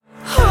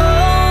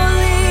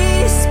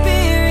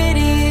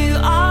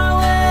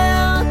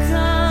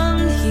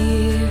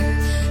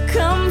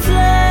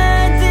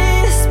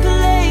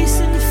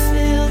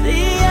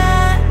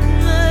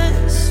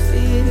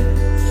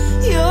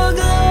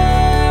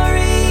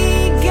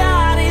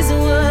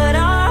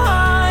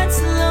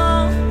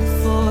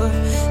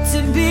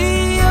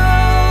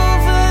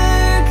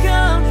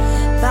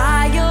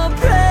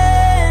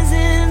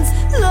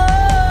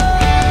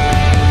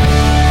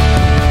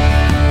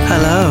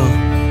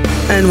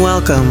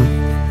welcome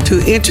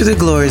to Enter the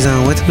Glory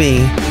Zone with me,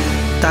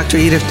 Dr.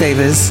 Edith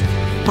Davis,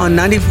 on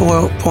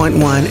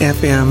 94.1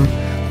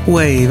 FM,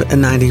 Wave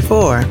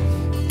 94.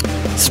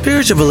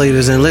 Spiritual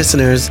believers and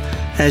listeners,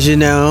 as you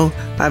know,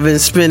 I've been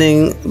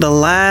spending the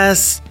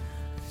last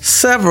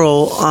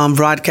several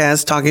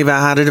broadcasts talking about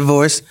how to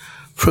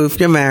divorce-proof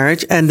your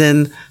marriage. And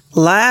then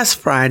last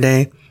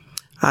Friday,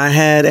 I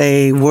had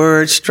a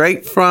word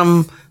straight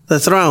from the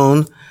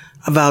throne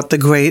about the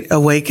Great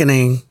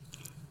Awakening.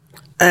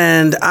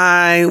 And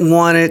I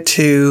wanted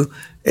to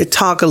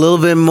talk a little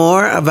bit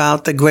more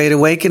about the Great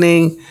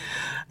Awakening.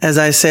 As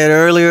I said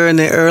earlier in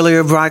the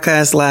earlier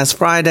broadcast last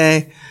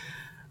Friday,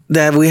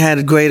 that we had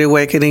a Great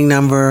Awakening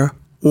number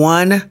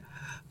 1,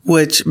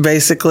 which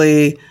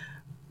basically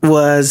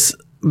was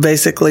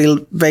based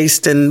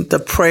in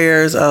the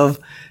prayers of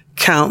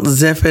Count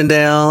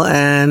Zinfandel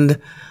and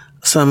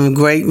some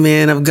great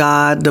men of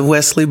God, the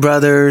Wesley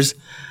brothers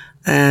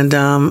and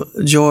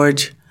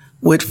George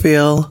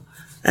Whitefield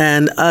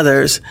and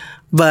others.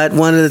 But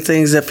one of the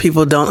things that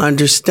people don't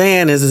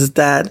understand is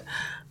that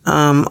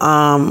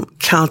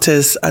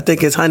Countess, I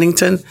think it's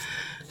Huntington,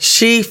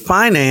 she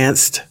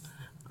financed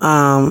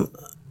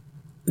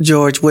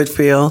George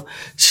Whitefield.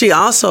 She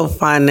also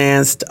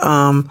financed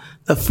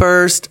the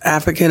first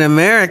African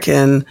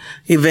American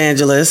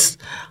evangelist.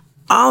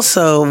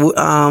 Also,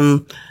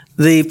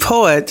 the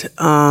poet,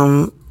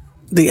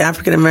 the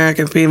African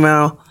American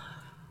female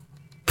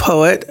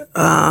poet,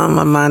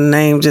 my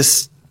name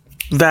just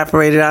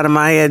evaporated out of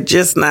my head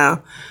just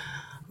now,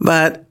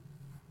 but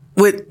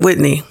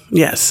Whitney,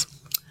 yes.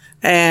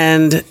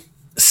 And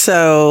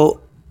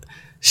so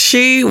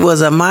she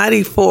was a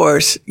mighty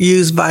force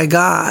used by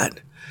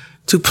God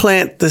to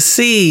plant the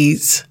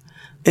seeds,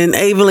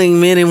 enabling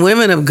men and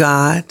women of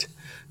God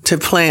to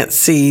plant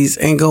seeds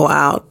and go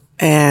out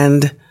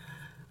and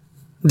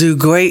do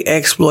great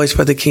exploits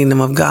for the kingdom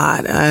of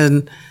God.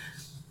 And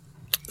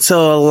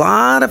so a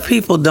lot of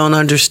people don't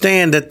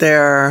understand that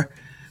there are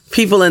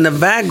people in the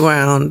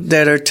background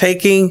that are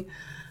taking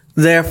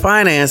their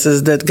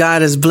finances that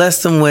God has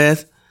blessed them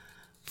with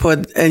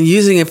and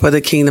using it for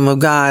the kingdom of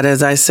God.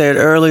 As I said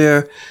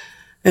earlier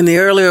in the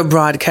earlier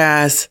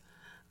broadcast,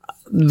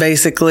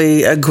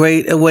 basically a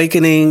Great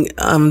Awakening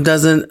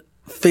doesn't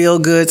feel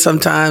good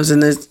sometimes,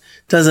 and it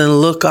doesn't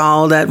look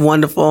all that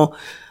wonderful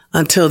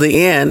until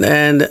the end.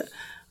 And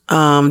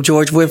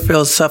George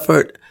Whitefield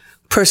suffered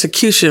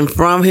persecution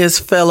from his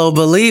fellow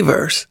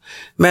believers.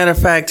 Matter of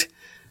fact,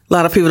 a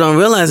lot of people don't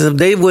realize that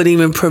they wouldn't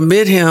even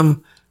permit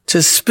him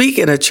to speak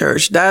in a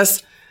church.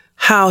 That's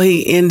how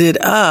he ended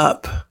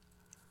up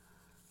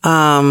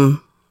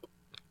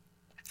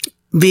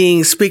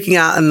speaking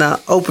out in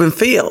the open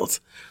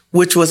fields,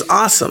 which was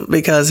awesome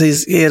because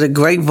he had a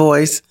great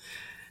voice.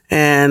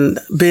 And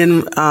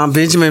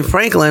Benjamin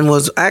Franklin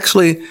was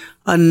actually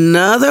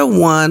another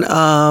one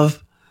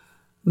of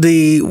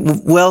the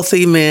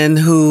wealthy men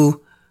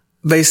who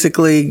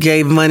basically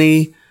gave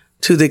money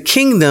to the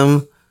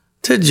kingdom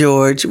to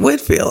George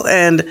Whitefield.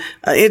 And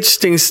an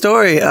interesting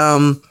story,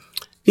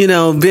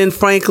 Ben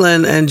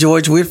Franklin and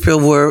George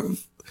Whitefield were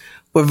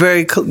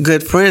very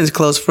good friends,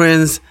 close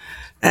friends.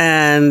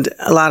 And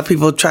a lot of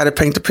people try to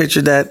paint the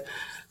picture that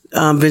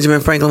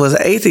Benjamin Franklin was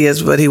an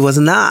atheist, but he was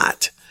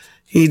not.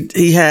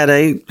 He had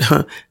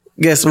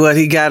guess what?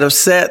 He got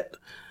upset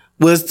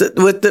with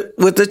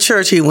the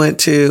church he went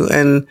to,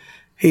 and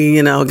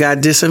he, got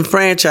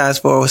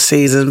disenfranchised for a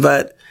season,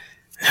 but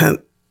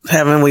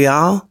haven't we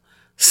all?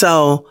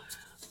 So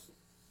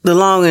the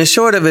long and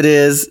short of it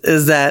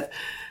is that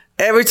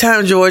every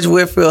time George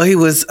Whitefield, he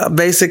was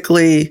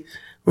basically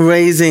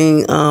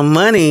raising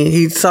money,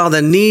 he saw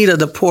the need of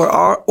the poor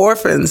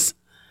orphans,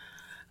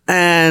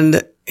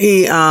 and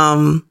he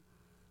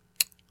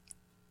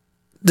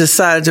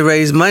decided to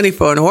raise money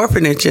for an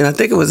orphanage, and I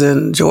think it was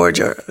in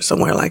Georgia or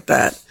somewhere like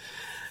that.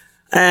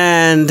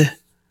 And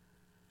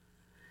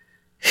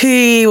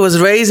he was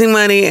raising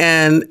money,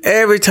 and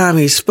every time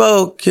he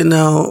spoke,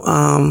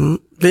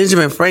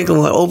 Benjamin Franklin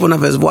would open up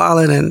his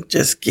wallet and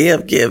just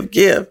give,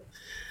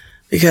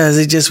 because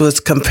he just was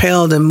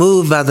compelled and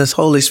moved by this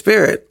Holy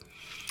Spirit.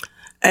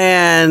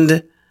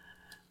 And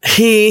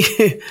he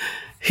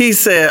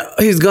said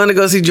he's going to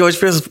go see George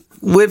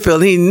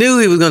Whitefield. He knew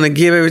he was going to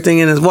give everything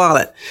in his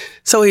wallet.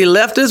 So he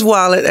left his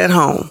wallet at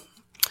home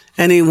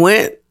and he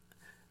went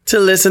to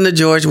listen to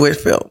George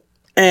Whitefield.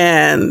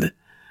 And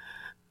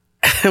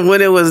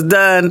when it was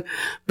done,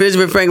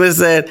 Benjamin Franklin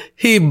said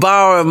he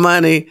borrowed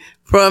money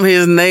from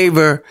his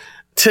neighbor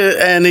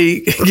and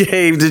he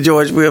gave to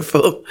George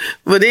Whitefield.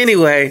 But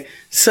anyway,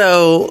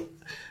 so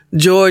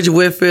George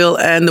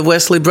Whitefield and the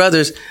Wesley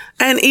brothers,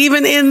 and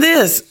even in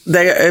this,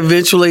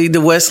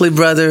 the Wesley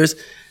brothers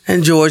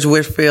and George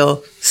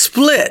Whitefield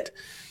split.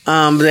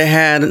 They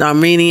had an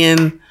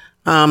Armenian,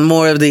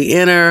 more of the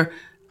inner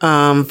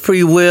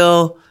free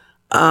will.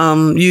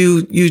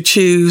 You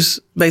choose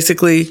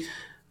basically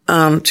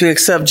to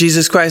accept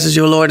Jesus Christ as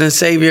your Lord and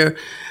Savior.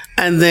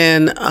 And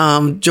then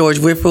George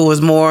Whitefield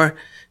was more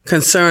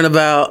concerned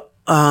about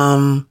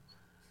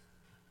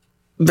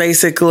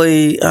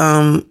basically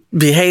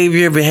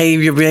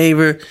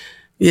behavior,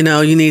 You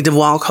know, you need to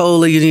walk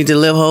holy, you need to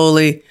live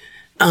holy.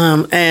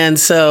 And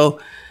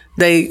so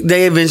they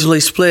eventually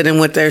split and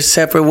went their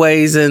separate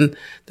ways, and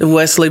the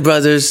Wesley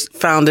brothers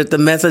founded the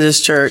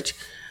Methodist Church,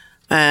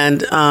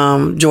 and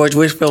George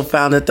Whitefield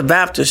founded the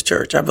Baptist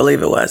Church, I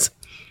believe it was.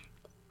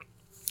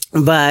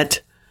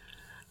 But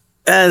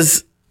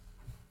as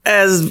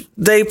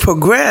they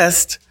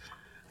progressed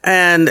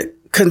and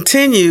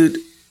continued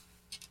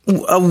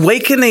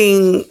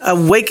awakening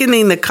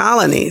the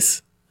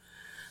colonies,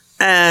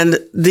 and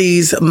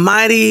these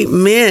mighty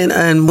men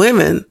and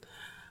women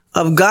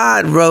of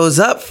God rose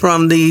up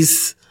from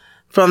this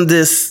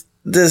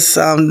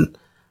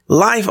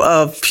life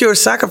of pure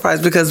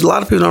sacrifice, because a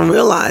lot of people don't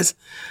realize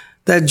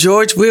that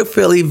George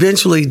Whitefield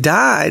eventually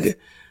died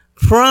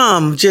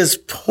from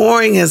just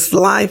pouring his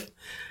life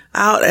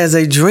out as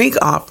a drink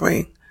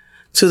offering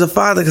to the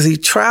Father, because he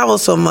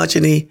traveled so much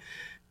and he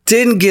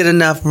didn't get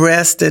enough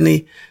rest,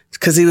 and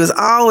because he was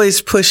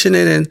always pushing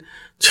it and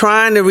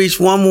trying to reach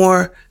one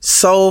more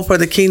soul for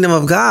the kingdom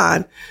of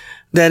God,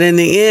 that in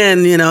the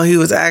end, you know, he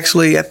was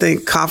actually, I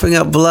think, coughing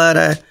up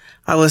blood,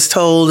 I was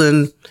told,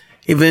 and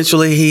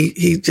eventually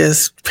he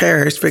just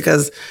perished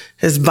because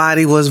his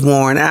body was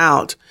worn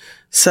out.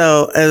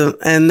 So,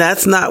 and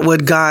that's not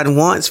what God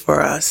wants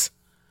for us.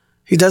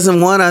 He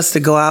doesn't want us to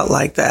go out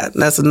like that.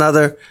 And that's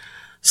another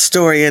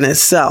story in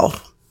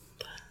itself.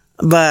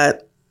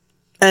 And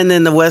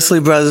then the Wesley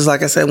brothers,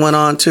 like I said, went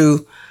on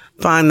to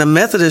find the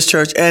Methodist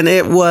Church. And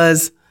it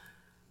was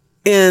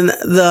in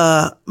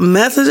the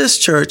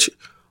Methodist Church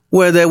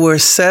where there were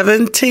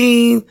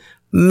 17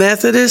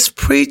 Methodist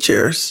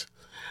preachers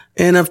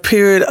in a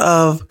period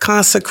of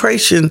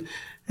consecration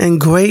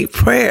and great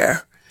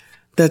prayer,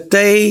 that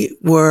they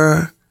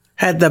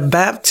had the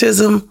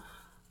baptism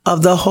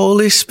of the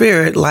Holy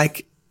Spirit,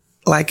 like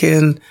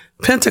in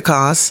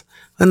Pentecost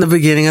in the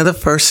beginning of the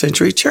first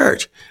century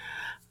church.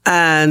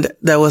 And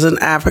there was an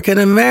African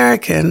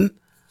American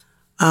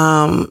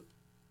pastor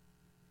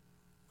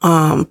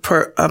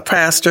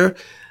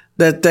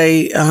that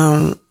they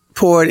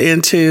poured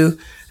into,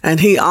 and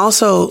he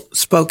also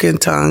spoke in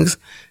tongues,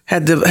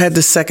 had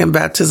the second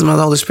baptism of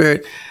the Holy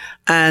Spirit,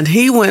 and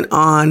he went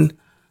on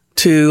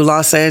to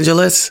Los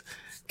Angeles,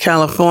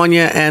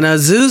 California, and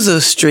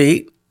Azusa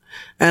Street,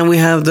 and we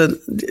have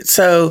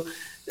so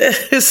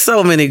there's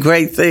so many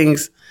great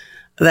things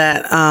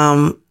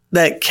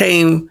that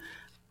came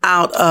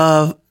out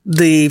of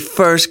the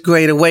first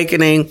Great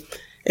Awakening.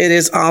 It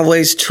is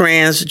always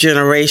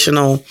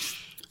transgenerational.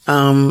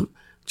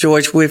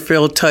 George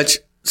Whitefield touched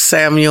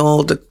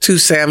Samuel, the 2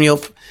 Samuel,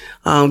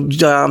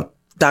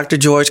 Dr.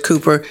 George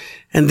Cooper,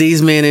 and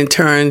these men in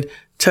turn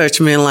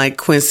touched men like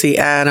Quincy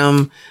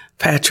Adams,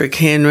 Patrick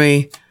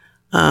Henry,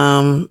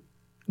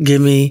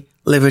 Give Me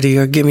Liberty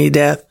or Give Me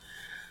Death.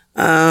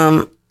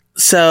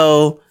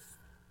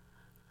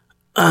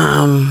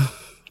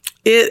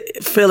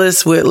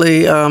 Phyllis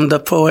Whitley,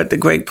 the poet, the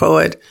great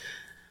poet,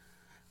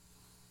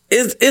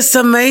 it's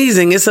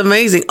amazing. It's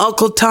amazing.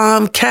 Uncle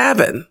Tom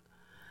Cabin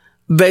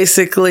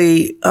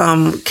basically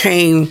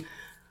came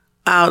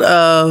out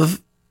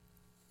of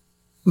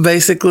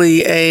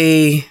basically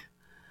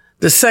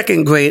the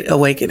second Great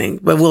Awakening,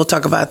 but we'll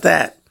talk about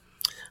that.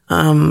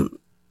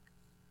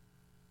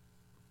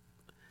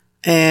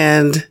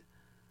 And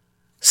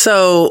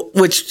so,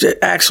 which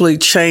actually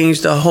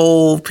changed the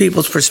whole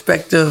people's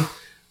perspective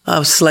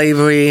of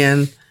slavery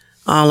and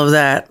all of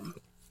that.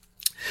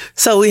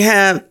 So we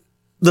have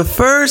the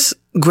first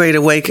Great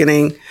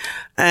Awakening,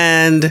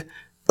 and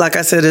like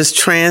I said, it's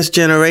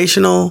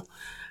transgenerational.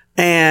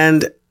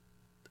 And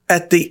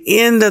at the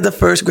end of the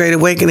first Great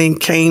Awakening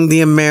came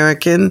the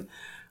American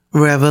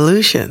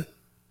Revolution.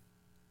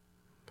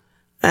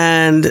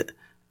 And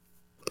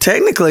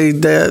technically,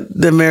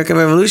 the American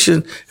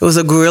Revolution, it was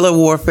a guerrilla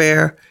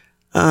warfare,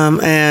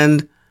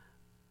 and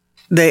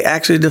they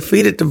actually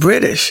defeated the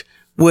British,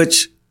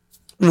 which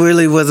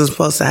really wasn't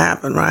supposed to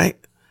happen, right?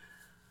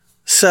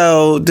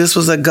 So this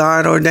was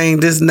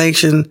this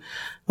nation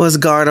was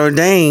God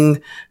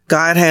ordained.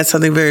 God had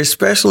something very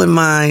special in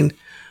mind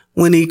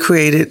when he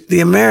created the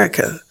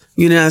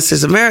United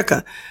States of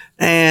America.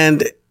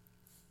 And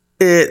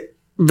it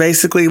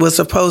basically was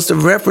supposed to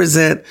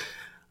represent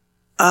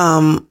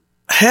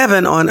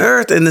heaven on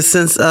earth, in the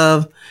sense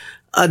of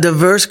a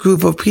diverse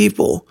group of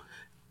people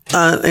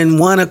in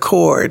one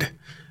accord,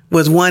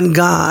 with one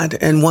God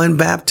and one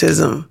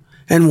baptism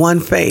and one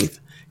faith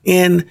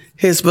in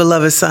his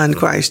beloved Son,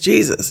 Christ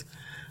Jesus,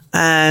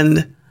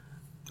 and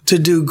to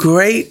do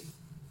great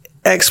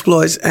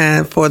exploits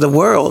and for the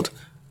world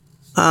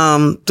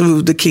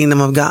through the kingdom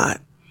of God.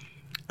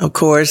 Of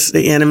course,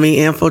 the enemy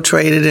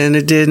infiltrated, and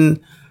it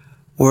didn't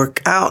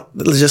work out,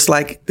 just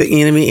like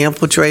the enemy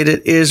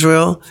infiltrated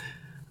Israel.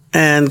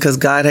 And because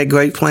God had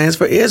great plans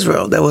for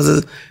Israel, it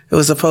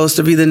was supposed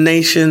to be the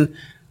nation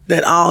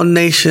that all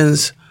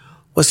nations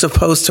were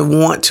supposed to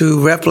want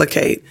to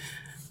replicate.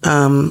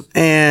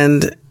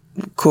 And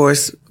of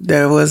course,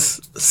 there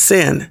was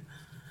sin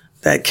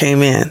that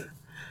came in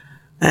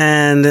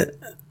and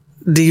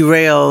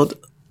derailed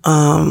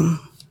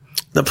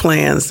the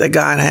plans that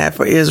God had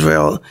for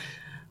Israel.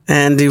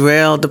 and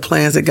derailed the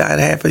plans that God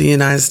had for the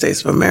United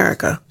States of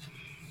America.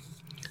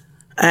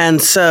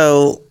 And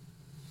so,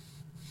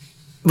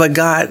 but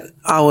God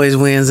always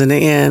wins in the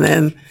end.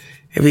 And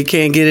if he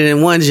can't get it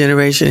in one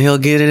generation, he'll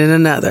get it in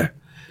another.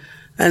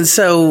 And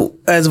so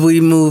as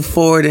we move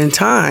forward in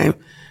time,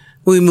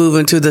 we move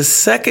into the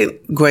second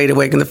Great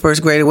Awakening. The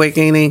first Great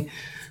Awakening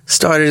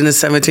started in the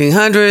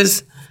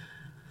 1700s.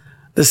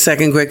 The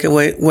second Great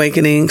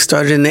Awakening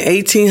started in the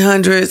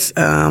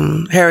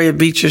 1800s. Harriet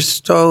Beecher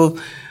Stowe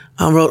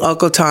wrote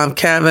Uncle Tom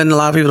Cabin. A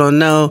lot of people don't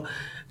know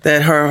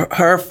that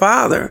her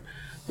father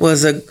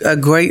was a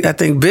great, I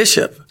think,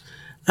 bishop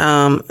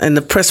in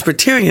the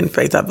Presbyterian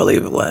faith, I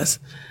believe it was.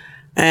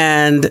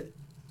 And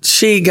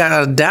she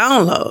got a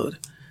download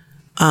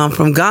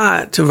from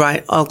God to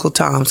write Uncle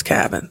Tom's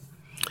Cabin.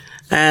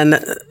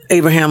 And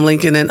Abraham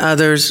Lincoln and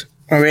others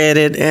read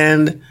it,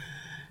 and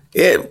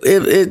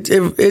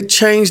it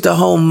changed the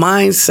whole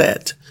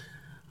mindset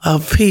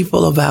of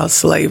people about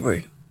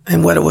slavery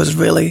and what it was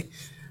really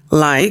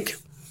like.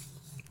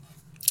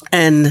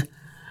 And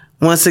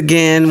once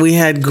again, we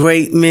had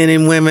great men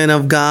and women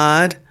of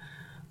God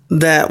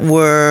that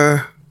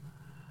were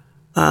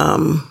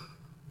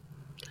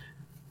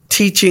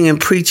teaching and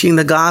preaching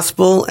the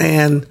gospel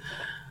and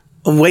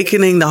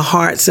awakening the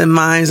hearts and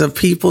minds of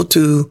people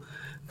to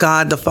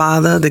God the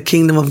Father, the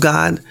kingdom of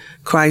God,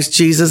 Christ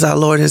Jesus, our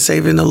Lord and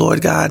Savior, and the Lord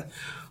God,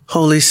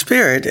 Holy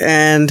Spirit.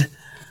 And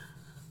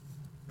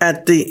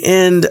at the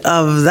end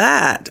of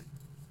that,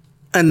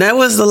 and there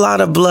was a lot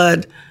of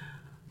blood,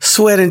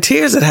 sweat, and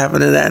tears that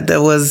happened to that.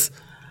 There was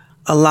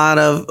a lot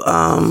of,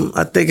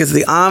 I think it's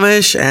the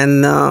Amish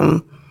and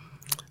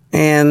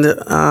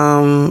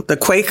the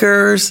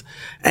Quakers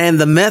and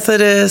the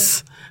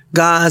Methodists.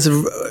 God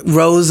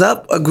rose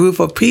up a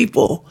group of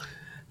people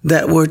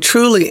that were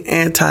truly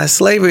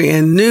anti-slavery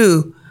and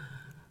knew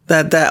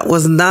that that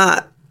was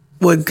not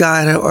what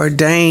God had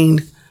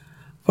ordained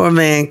for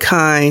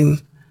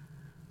mankind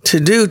to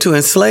do, to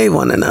enslave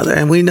one another.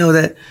 And we know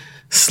that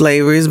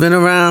slavery has been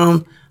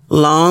around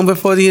long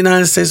before the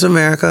United States of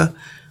America.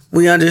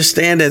 We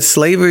understand that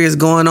slavery is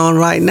going on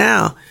right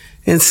now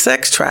in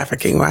sex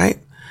trafficking, right?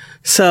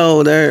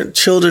 So there are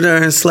children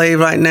that are enslaved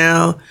right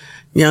now,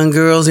 young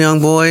girls, young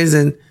boys,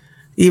 and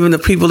even the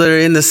people that are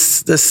in the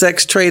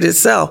sex trade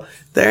itself,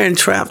 they're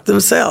entrapped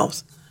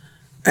themselves.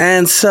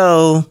 And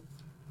so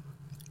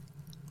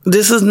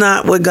this is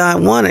not what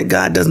God wanted.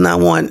 God does not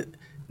want,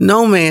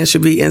 no man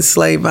should be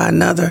enslaved by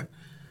another.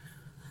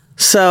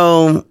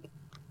 So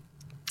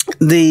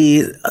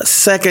the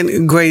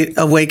second Great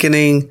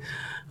Awakening,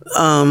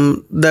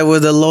 there were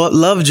the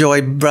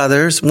Lovejoy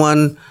brothers.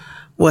 One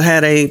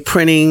had a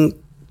printing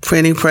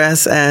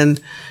press, and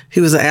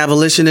he was an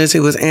abolitionist. He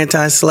was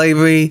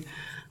anti-slavery.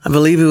 I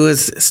believe he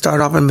was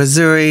started off in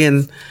Missouri,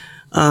 and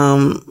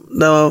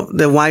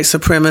the white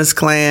supremacist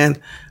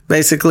Klan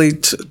basically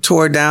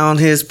tore down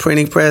his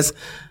printing press,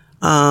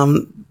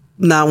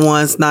 not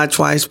once, not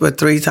twice, but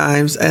 3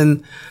 times.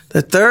 And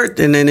the third,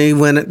 and then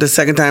the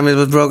second time it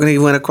was broken, he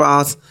went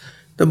across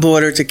the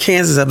border to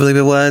Kansas, I believe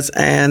it was.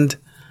 And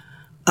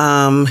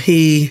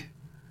he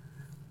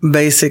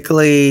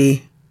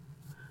basically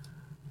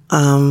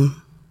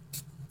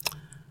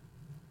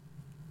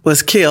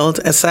was killed,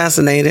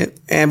 assassinated,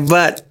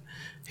 but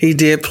he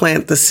did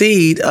plant the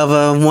seed of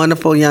a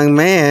wonderful young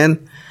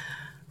man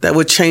that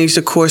would change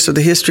the course of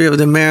the history of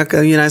the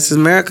United States of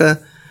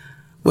America,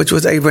 which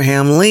was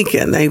Abraham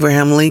Lincoln.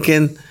 Abraham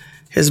Lincoln,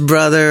 his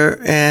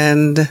brother,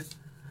 and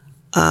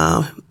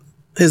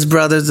his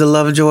brothers, the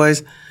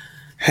Lovejoys,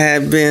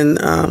 had been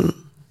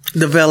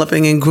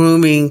developing and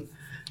grooming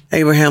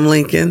Abraham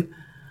Lincoln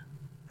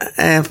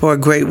and for a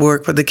great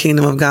work for the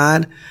kingdom of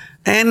God.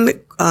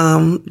 And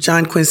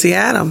John Quincy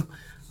Adams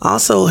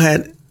also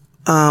had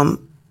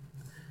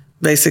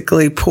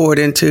basically poured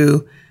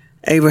into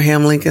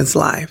Abraham Lincoln's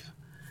life.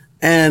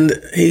 And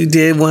he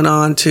went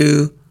on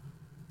to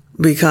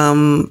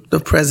become the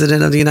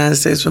president of the United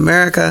States of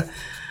America,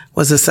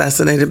 was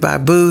assassinated by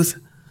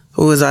Booth,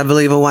 who was, I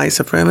believe, a white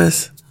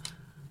supremacist.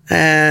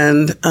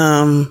 And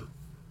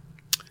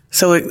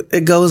so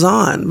it goes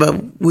on.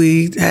 But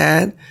we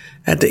had,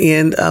 at the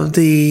end of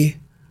the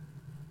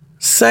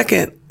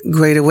second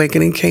Great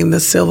Awakening, came the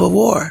Civil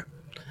War.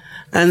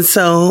 And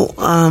so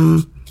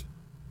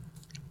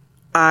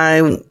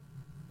I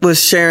was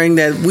sharing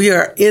that we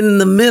are in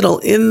the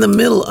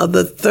middle of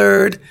the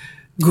third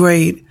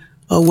Great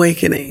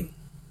Awakening.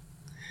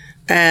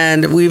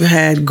 And we've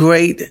had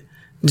great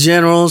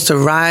generals to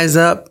rise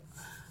up: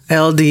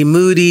 L.D.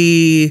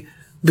 Moody,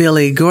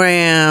 Billy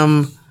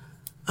Graham,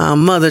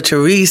 Mother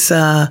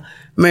Teresa,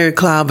 Mary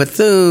Cloud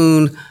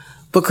Bethune,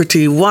 Booker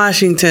T.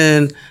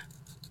 Washington,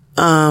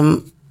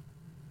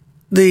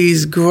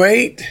 these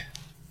great,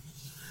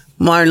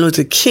 Martin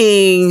Luther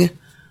King,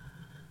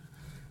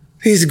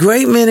 these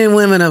great men and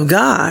women of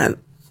God,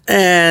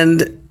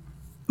 and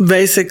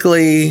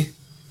basically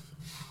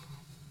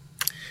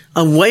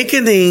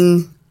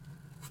awakening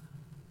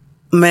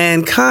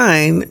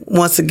mankind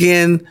once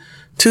again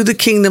to the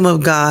kingdom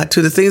of God,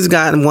 to the things of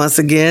God. And once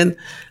again,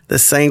 The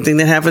same thing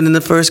that happened in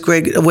the First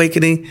Great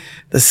Awakening,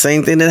 the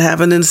same thing that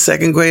happened in the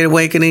Second Great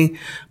Awakening.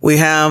 We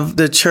have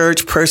the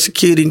church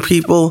persecuting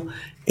people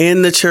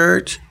in the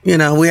church. We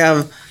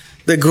have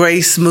the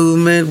grace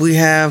movement. We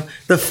have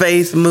the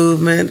faith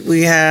movement.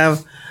 We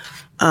have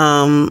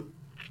a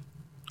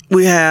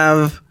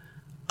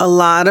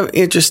lot of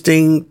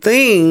interesting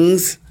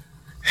things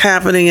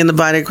happening in the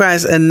body of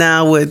Christ. And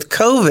now with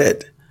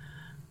COVID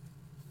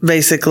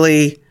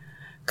basically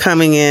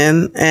coming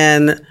in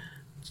and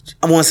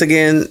once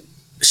again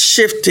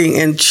shifting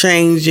and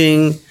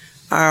changing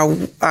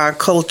our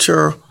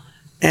culture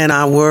and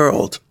our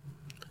world.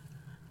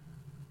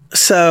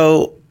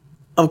 So,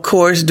 of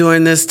course,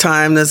 during this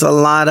time, there's a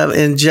lot of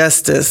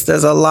injustice.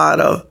 There's a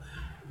lot of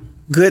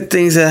good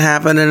things that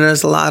happen, and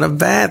there's a lot of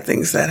bad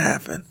things that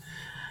happen.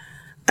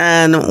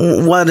 And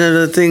one of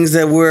the things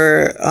that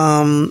we're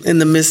in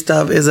the midst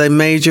of is a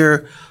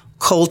major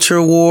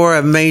culture war,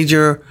 a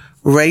major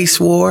race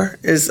war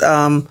is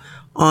on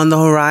the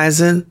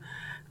horizon.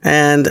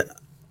 And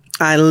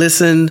I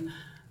listen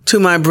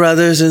to my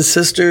brothers and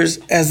sisters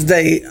as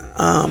they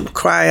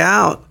cry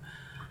out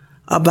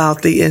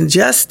about the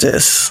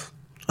injustice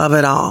of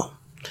it all.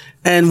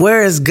 And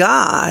where is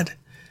God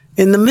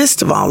in the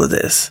midst of all of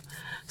this?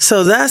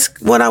 So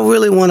that's what I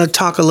really want to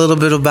talk a little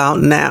bit about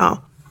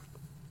now.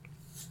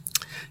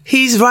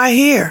 He's right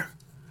here.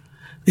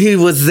 He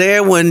was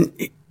there when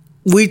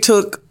we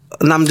took,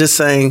 and I'm just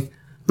saying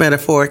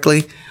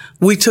metaphorically,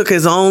 we took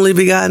his only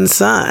begotten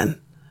son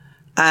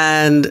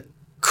and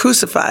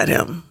crucified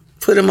him,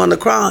 put him on the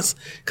cross,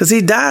 because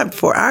he died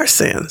for our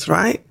sins,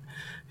 right?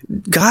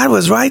 God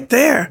was right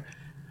there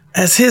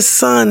as his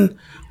son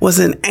was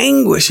in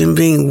anguish and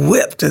being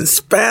whipped and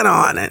spat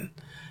on and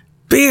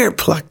beard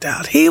plucked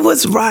out. He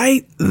was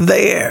right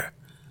there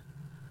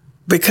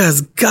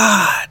because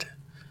God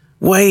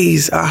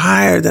ways are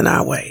higher than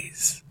our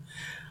ways.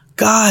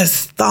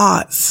 God's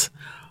thoughts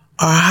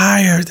are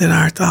higher than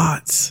our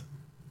thoughts.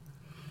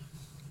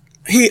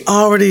 He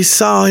already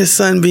saw his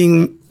son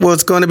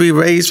was going to be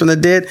raised from the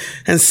dead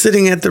and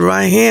sitting at the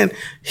right hand.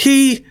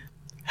 He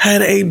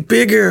had a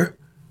bigger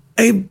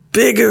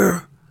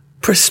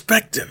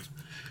perspective.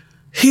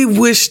 He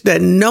wished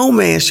that no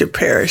man should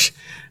perish.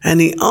 And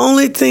the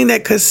only thing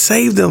that could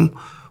save them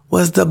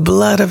was the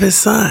blood of his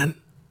son.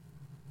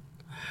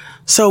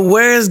 So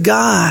where is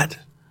God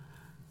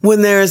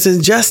when there is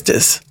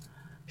injustice?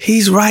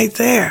 He's right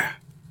there.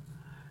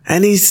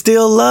 And he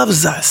still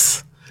loves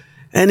us.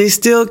 And he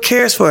still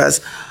cares for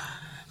us.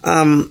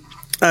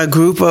 A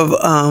group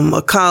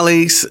of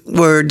colleagues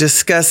were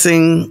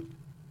discussing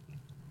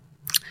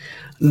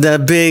the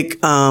big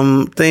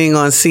thing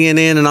on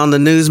CNN and on the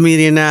news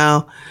media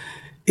now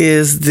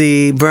is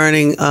the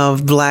burning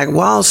of Black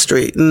Wall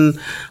Street. And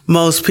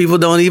most people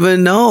don't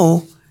even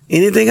know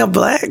anything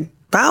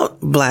about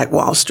Black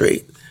Wall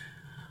Street.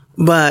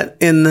 But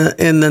in the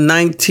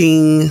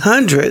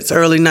 1900s,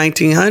 early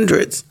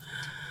 1900s,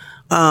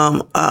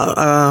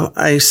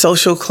 a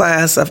social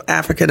class of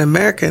African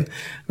American,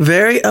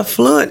 very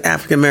affluent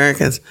African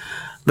Americans,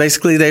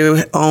 basically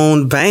they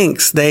owned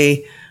banks,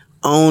 they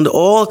owned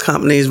oil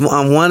companies.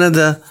 One of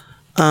the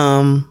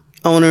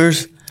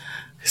owners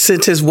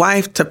sent his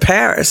wife to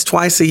Paris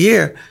twice a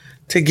year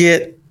to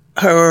get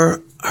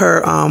her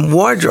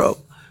wardrobe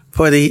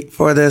for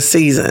the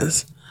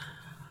seasons.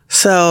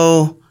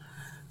 So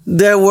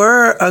there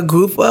were a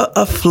group of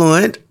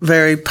affluent,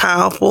 very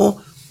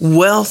powerful,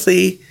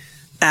 wealthy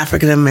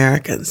African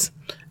Americans,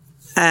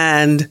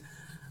 and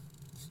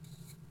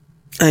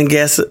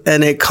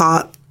it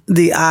caught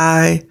the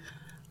eye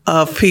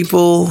of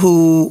people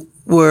who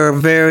were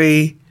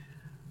very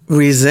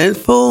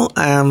resentful.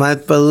 I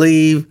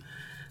believe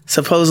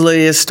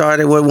supposedly it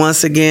started with,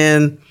 once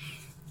again,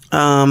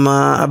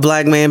 a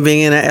black man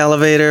being in an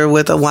elevator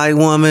with a white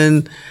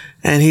woman,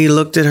 and he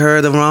looked at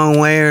her the wrong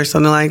way or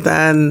something like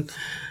that,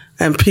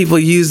 and people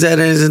use that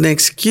as an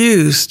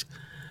excuse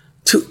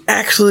to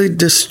actually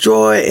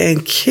destroy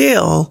and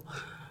kill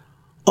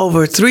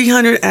over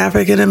 300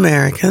 African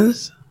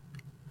Americans.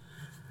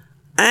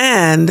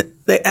 And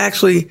they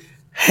actually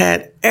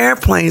had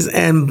airplanes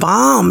and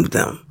bombed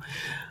them.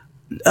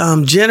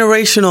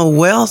 Generational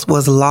wealth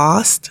was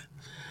lost.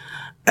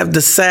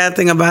 The sad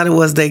thing about it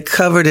was they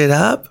covered it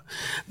up.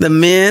 The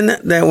men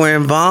that were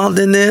involved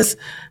in this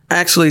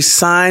actually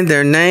signed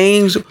their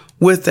names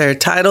with their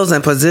titles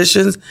and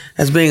positions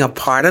as being a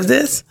part of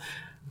this.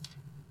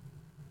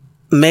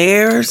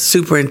 Mayors,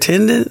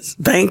 superintendents,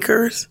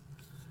 bankers,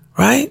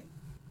 right?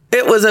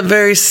 It was a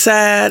very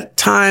sad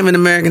time in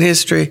American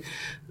history,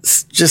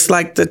 just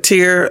like the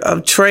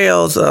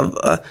trails of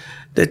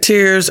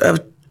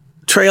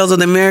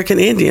the American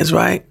Indians,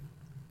 right?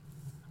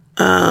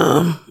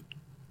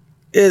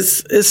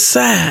 It's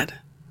sad.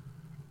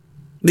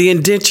 The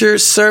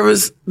indentured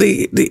service,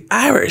 the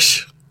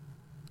Irish,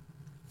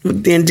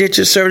 the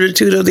indentured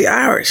servitude of the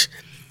Irish.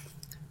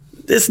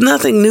 There's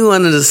nothing new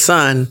under the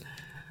sun.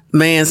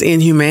 Man's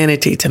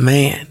inhumanity to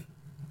man,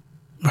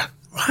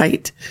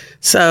 right?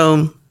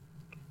 So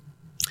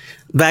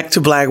back to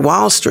Black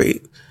Wall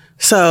Street.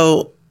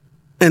 So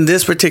in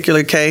this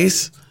particular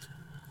case,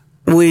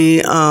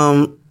 we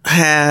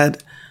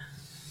had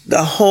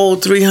the whole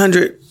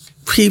 300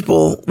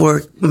 people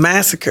were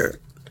massacred,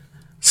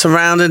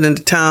 surrounded in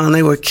the town.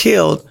 They were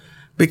killed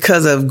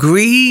because of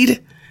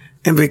greed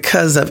and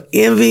because of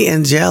envy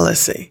and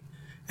jealousy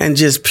and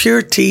just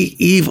pure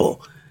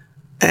evil.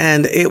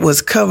 And it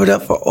was covered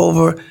up for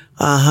over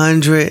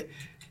 100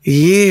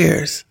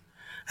 years.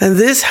 And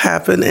this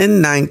happened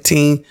in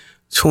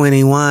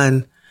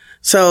 1921.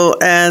 So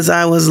as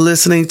I was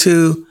listening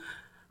to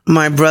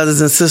my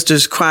brothers and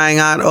sisters crying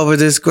out over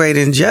this great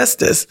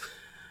injustice,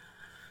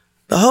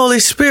 the Holy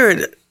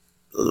Spirit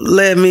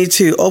led me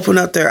to open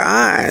up their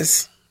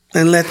eyes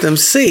and let them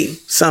see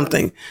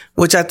something,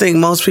 which I think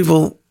most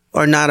people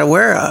are not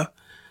aware of.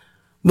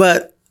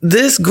 But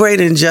this great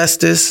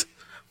injustice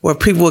where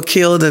people were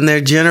killed and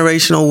their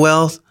generational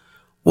wealth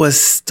was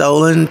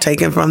stolen,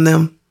 taken from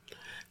them,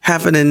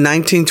 happened in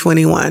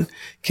 1921.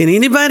 Can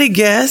anybody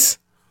guess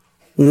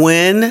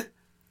when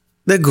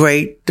the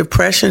Great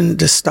Depression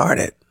just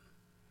started?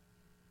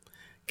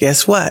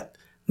 Guess what?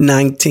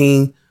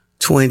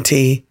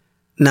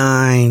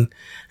 1929.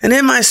 And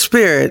in my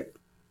spirit,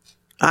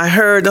 I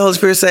heard the Holy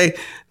Spirit say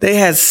they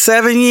had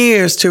 7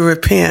 years to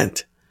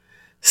repent.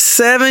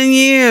 7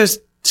 years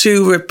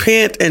to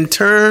repent and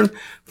turn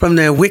from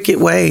their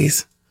wicked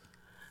ways.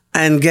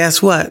 And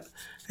guess what?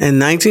 In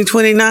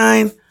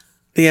 1929,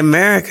 the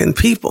American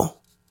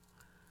people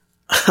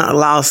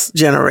lost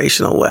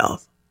generational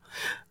wealth.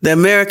 The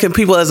American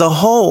people as a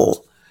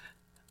whole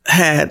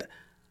had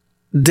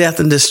death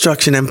and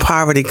destruction and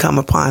poverty come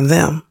upon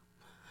them.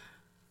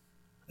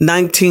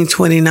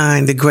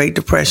 1929, the Great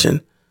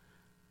Depression.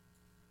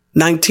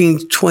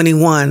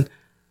 1921,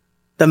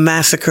 the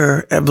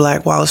massacre at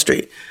Black Wall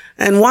Street.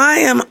 And why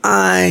am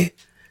I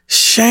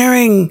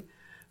sharing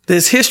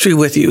this history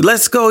with you?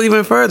 Let's go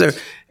even further.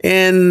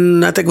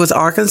 In, I think it was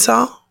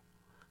Arkansas,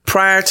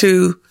 prior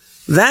to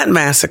that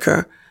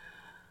massacre,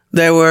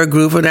 there were a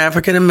group of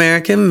African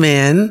American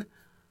men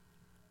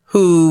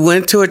who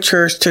went to a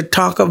church to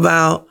talk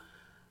about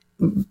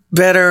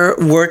better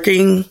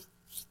working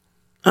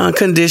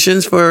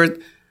conditions for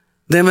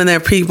them and their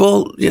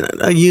people, you know,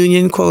 a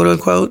union, quote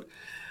unquote.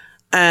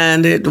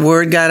 And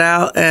word got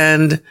out,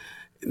 and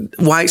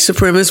white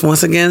supremacists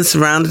once again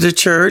surrounded the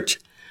church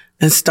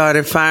and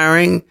started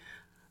firing.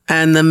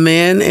 And the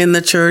men in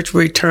the church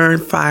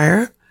returned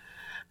fire.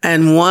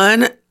 And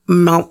one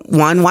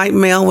white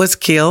male was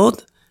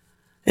killed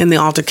in the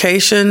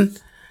altercation.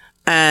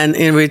 And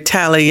in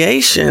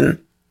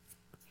retaliation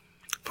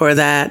for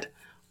that,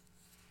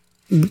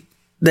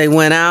 they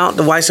went out,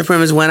 the white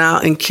supremacists went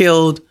out and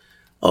killed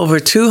over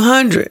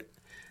 200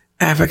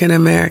 African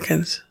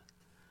Americans.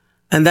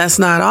 And that's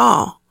not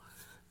all.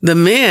 The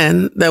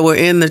men that were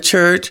in the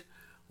church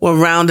were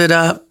rounded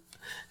up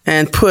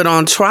and put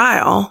on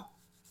trial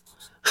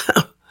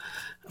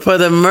for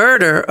the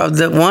murder of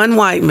the one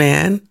white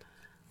man,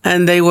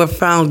 and they were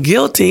found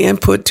guilty and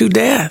put to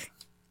death.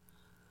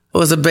 It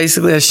was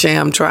basically a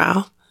sham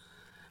trial.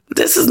 But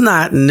this is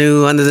not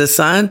new under the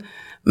sun.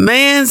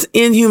 Man's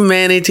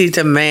inhumanity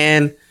to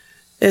man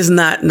is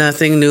not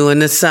nothing new in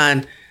the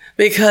sun,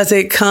 because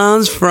it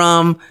comes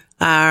from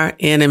our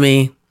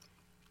enemy.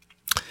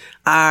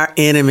 Our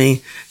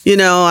enemy. You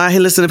know, I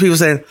listen to people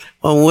saying,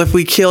 well, if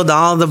we killed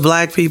all the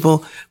black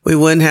people, we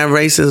wouldn't have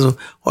racism.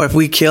 Or if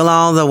we kill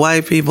all the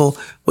white people,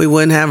 we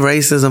wouldn't have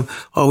racism.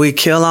 Or we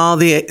kill all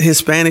the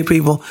Hispanic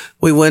people,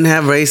 we wouldn't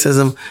have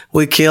racism.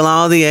 We kill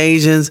all the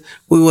Asians,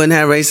 we wouldn't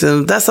have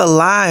racism. That's a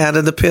lie out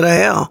of the pit of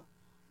hell.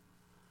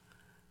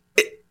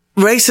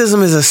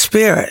 Racism is a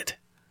spirit.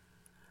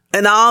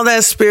 And all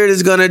that spirit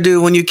is going to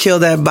do when you kill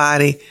that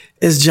body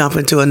is jump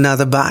into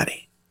another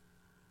body.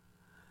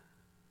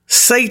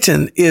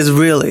 Satan is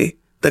really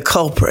the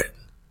culprit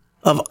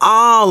of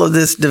all of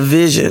this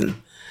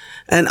division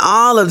and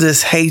all of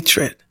this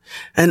hatred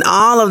and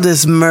all of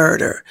this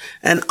murder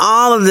and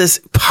all of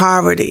this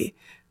poverty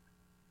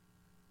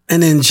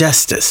and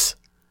injustice.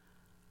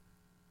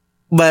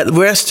 But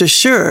rest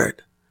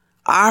assured,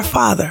 our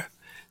Father,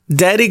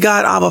 Daddy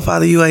God, Abba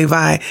Father,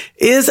 Yahweh,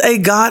 is a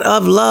God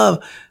of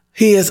love.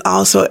 He is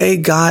also a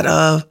God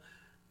of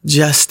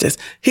justice.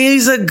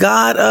 He's a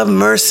God of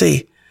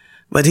mercy,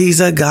 but he's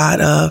a God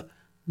of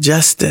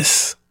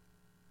justice.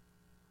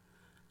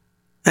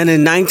 And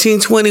in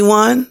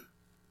 1921,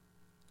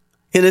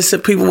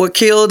 innocent people were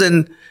killed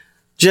and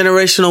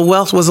generational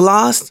wealth was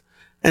lost.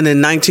 And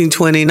in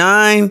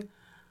 1929,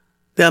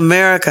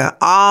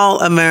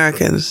 all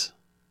Americans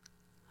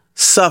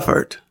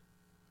suffered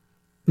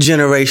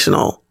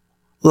generational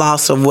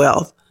loss of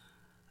wealth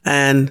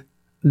and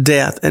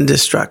death and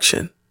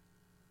destruction.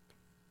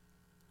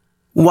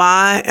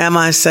 Why am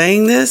I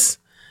saying this?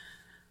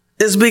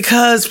 It's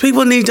because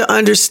people need to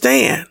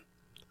understand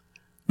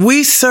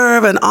we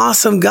serve an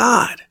awesome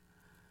God,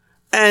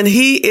 and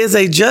he is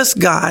a just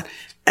God,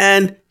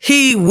 and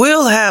he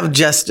will have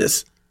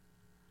justice.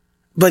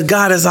 But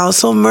God is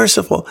also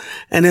merciful.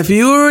 And if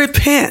you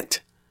repent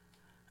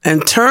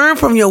and turn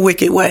from your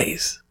wicked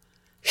ways,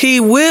 he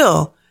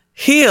will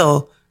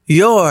heal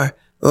your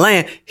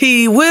land.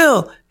 He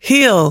will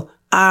heal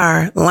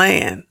our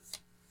land.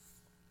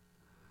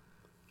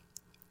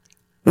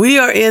 We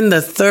are in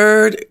the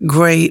third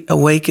Great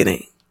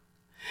Awakening.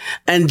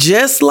 And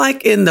just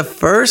like in the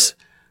first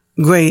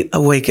Great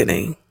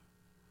Awakening,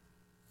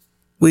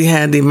 we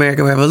had the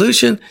American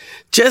Revolution.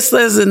 Just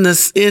as at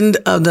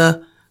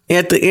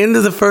the end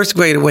of the first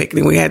Great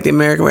Awakening, we had the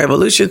American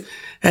Revolution.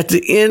 At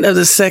the end of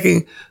the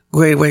second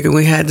Great Awakening,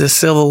 we had the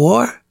Civil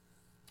War.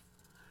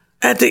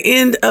 At the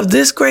end of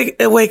this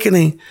Great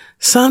Awakening,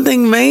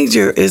 something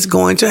major is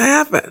going to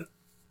happen.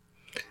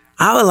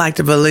 I would like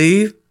to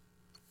believe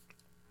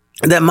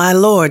that my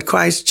Lord,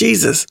 Christ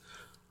Jesus,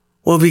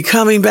 will be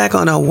coming back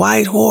on a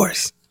white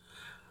horse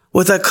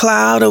with a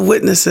cloud of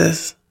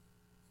witnesses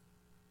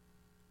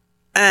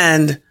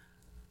and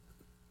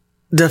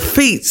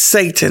defeat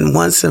Satan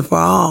once and for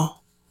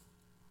all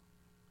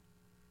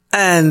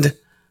and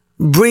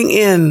bring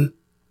in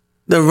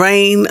the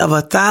reign of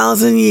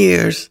 1,000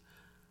 years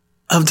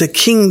of the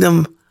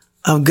kingdom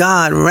of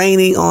God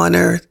reigning on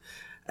earth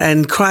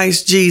and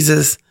Christ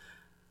Jesus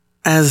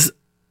as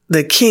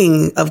the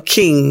King of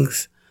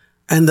kings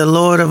and the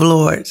Lord of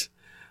lords,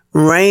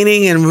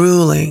 reigning and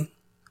ruling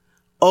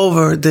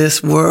over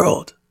this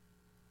world.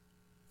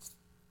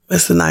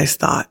 It's a nice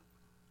thought.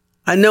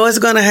 I know it's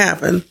going to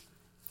happen.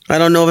 I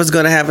don't know if it's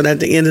going to happen at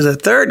the end of the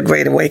third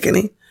Great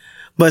Awakening,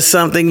 but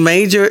something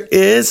major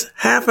is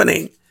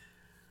happening.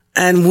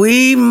 And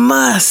we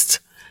must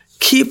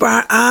keep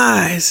our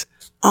eyes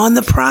on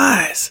the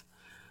prize.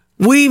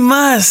 We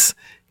must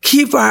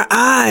keep our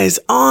eyes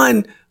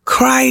on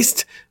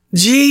Christ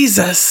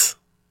Jesus.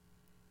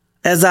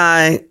 As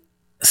I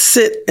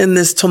sit in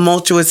this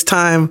tumultuous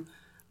time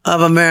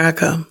of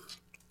America,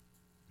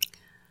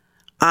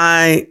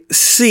 I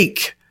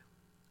seek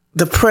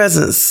the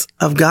presence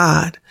of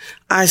God.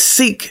 I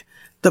seek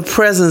the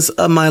presence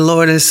of my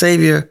Lord and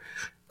Savior,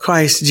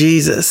 Christ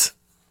Jesus.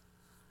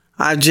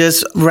 I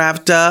just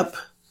wrapped up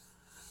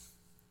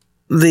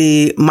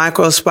the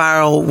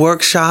microspiral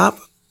workshop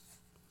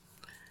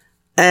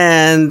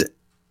and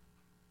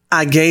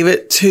I gave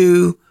it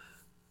to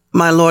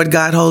my Lord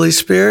God, Holy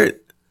Spirit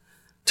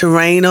to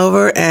reign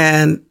over.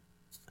 And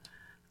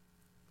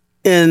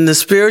in the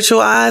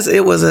spiritual eyes,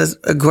 it was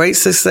a great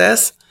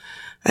success.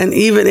 And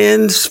even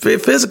in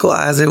physical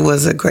eyes, it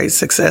was a great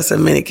success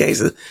in many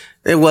cases.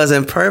 It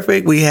wasn't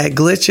perfect. We had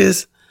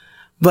glitches,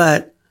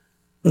 but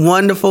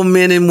wonderful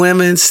men and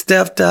women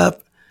stepped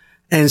up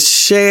and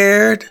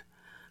shared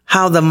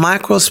how the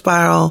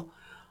microspiral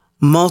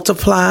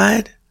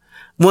multiplied.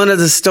 Two of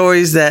the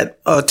stories that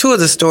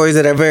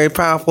are very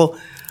powerful,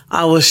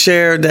 I will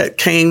share that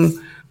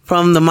came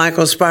from the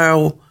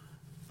microspiral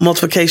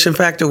multiplication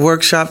factor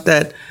workshop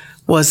that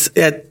was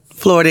at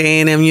Florida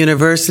A&M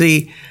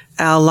University,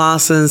 Al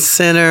Lawson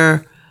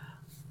Center,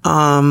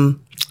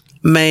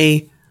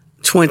 May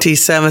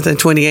 27th and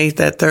 28th,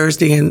 that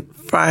Thursday and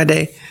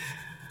Friday.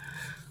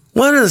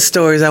 One of the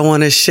stories I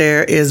want to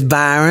share is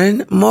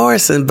Byron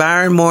Morrison.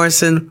 Byron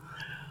Morrison,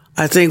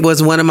 I think,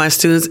 was one of my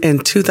students in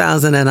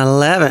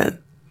 2011.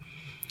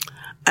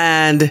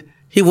 And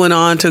he went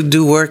on to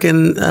do work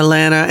in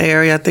Atlanta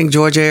area, I think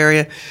Georgia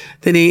area.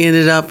 Then he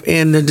ended up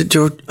in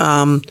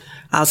the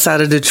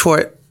outside of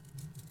Detroit,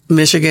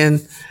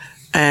 Michigan,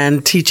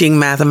 and teaching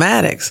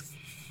mathematics.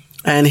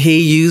 And he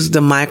used the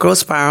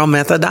microspiral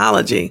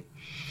methodology.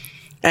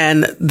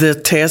 And the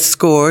test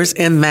scores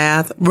in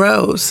math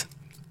rose.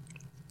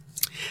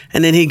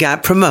 And then he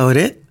got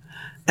promoted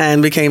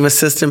and became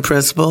assistant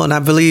principal. And I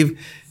believe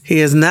he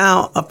is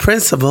now a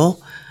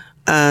principal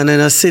in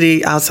a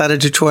city outside of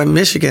Detroit,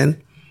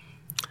 Michigan.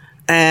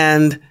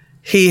 And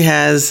he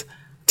has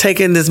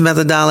taken this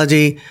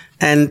methodology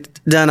and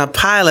done a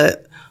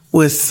pilot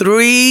with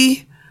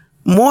 3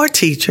 more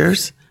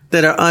teachers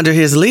that are under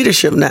his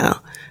leadership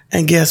now.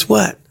 And guess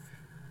what?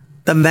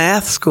 The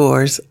math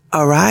scores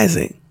are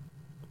rising.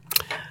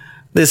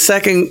 The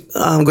second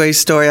great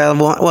story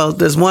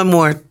there's one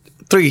more,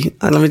 3.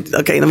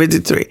 Let me do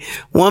 3.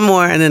 One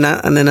more and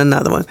then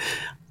another one.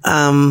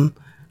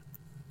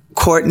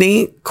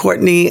 Courtney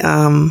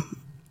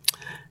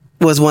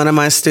was one of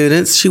my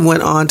students. She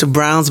went on to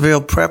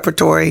Brownsville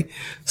Preparatory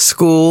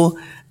School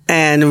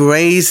and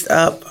raised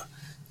up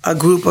a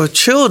group of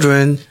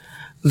children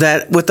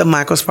that with the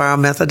microspiral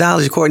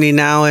methodology. Courtney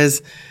now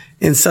is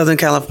in Southern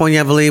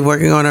California, I believe,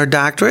 working on her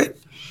doctorate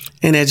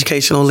in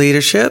educational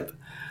leadership.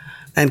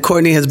 And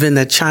Courtney has been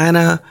to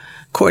China.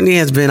 Courtney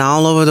has been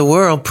all over the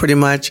world pretty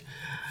much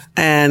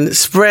and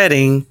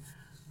spreading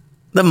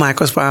the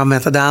microspiral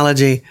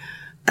methodology.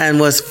 And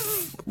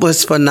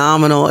what's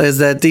phenomenal is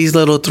that these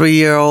little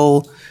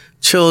 3-year-old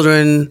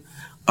children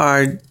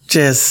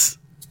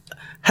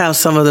have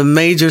some of the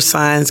major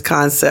science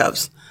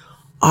concepts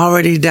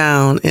already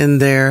down in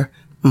their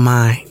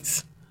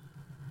minds.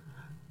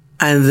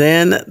 And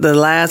then the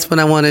last one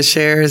I want to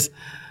share is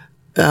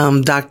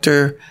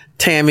Dr.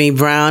 Tammy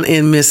Brown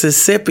in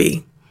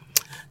Mississippi.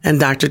 And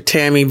Dr.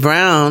 Tammy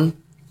Brown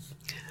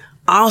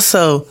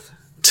also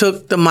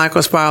took the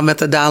microspiral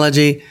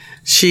methodology.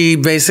 She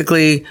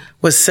basically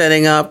was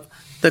setting up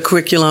the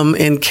curriculum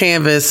in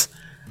Canvas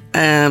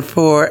and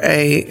for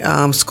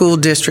a school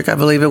district, I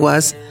believe it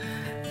was.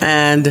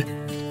 And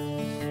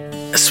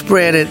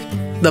spreaded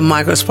the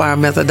microspire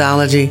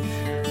methodology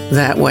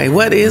that way.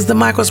 What is the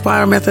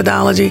microspire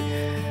methodology?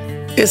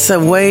 It's a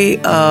way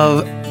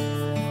of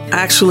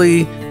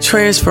actually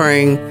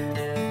transferring.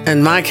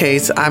 In my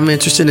case, I'm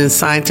interested in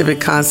scientific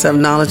concept,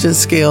 knowledge, and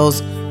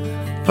skills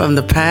from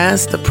the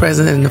past, the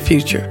present, and the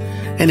future.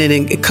 And it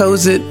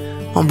encodes it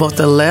on both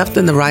the left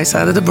and the right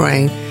side of the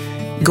brain,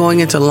 going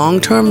into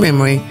long-term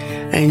memory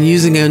and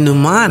using a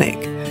mnemonic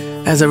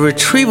as a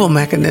retrieval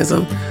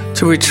mechanism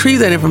to retrieve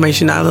that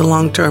information out of the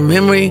long-term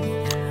memory.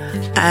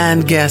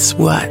 And guess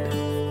what?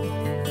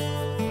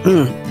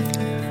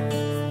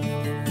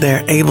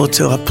 They're able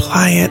to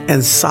apply it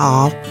and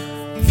solve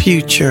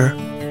future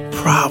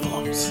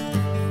problems.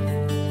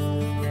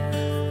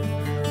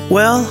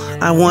 Well,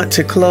 I want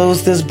to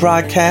close this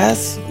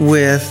broadcast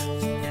with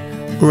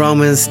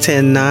Romans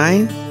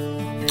 10:9.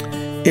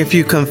 If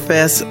you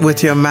confess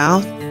with your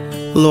mouth,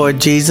 Lord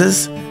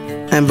Jesus,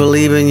 and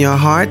believe in your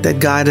heart that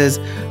God has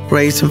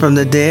raised him from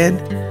the dead,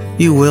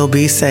 you will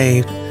be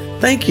saved.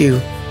 Thank you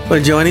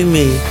for joining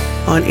me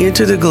on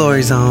Into the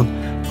Glory Zone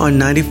on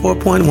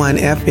 94.1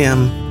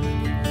 FM,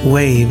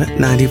 Wave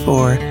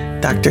 94,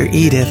 Dr.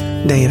 Edith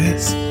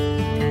Davis.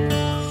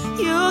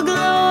 Your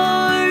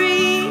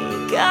glory,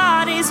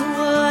 God, is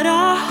what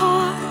our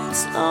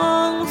hearts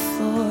long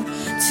for,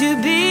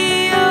 to be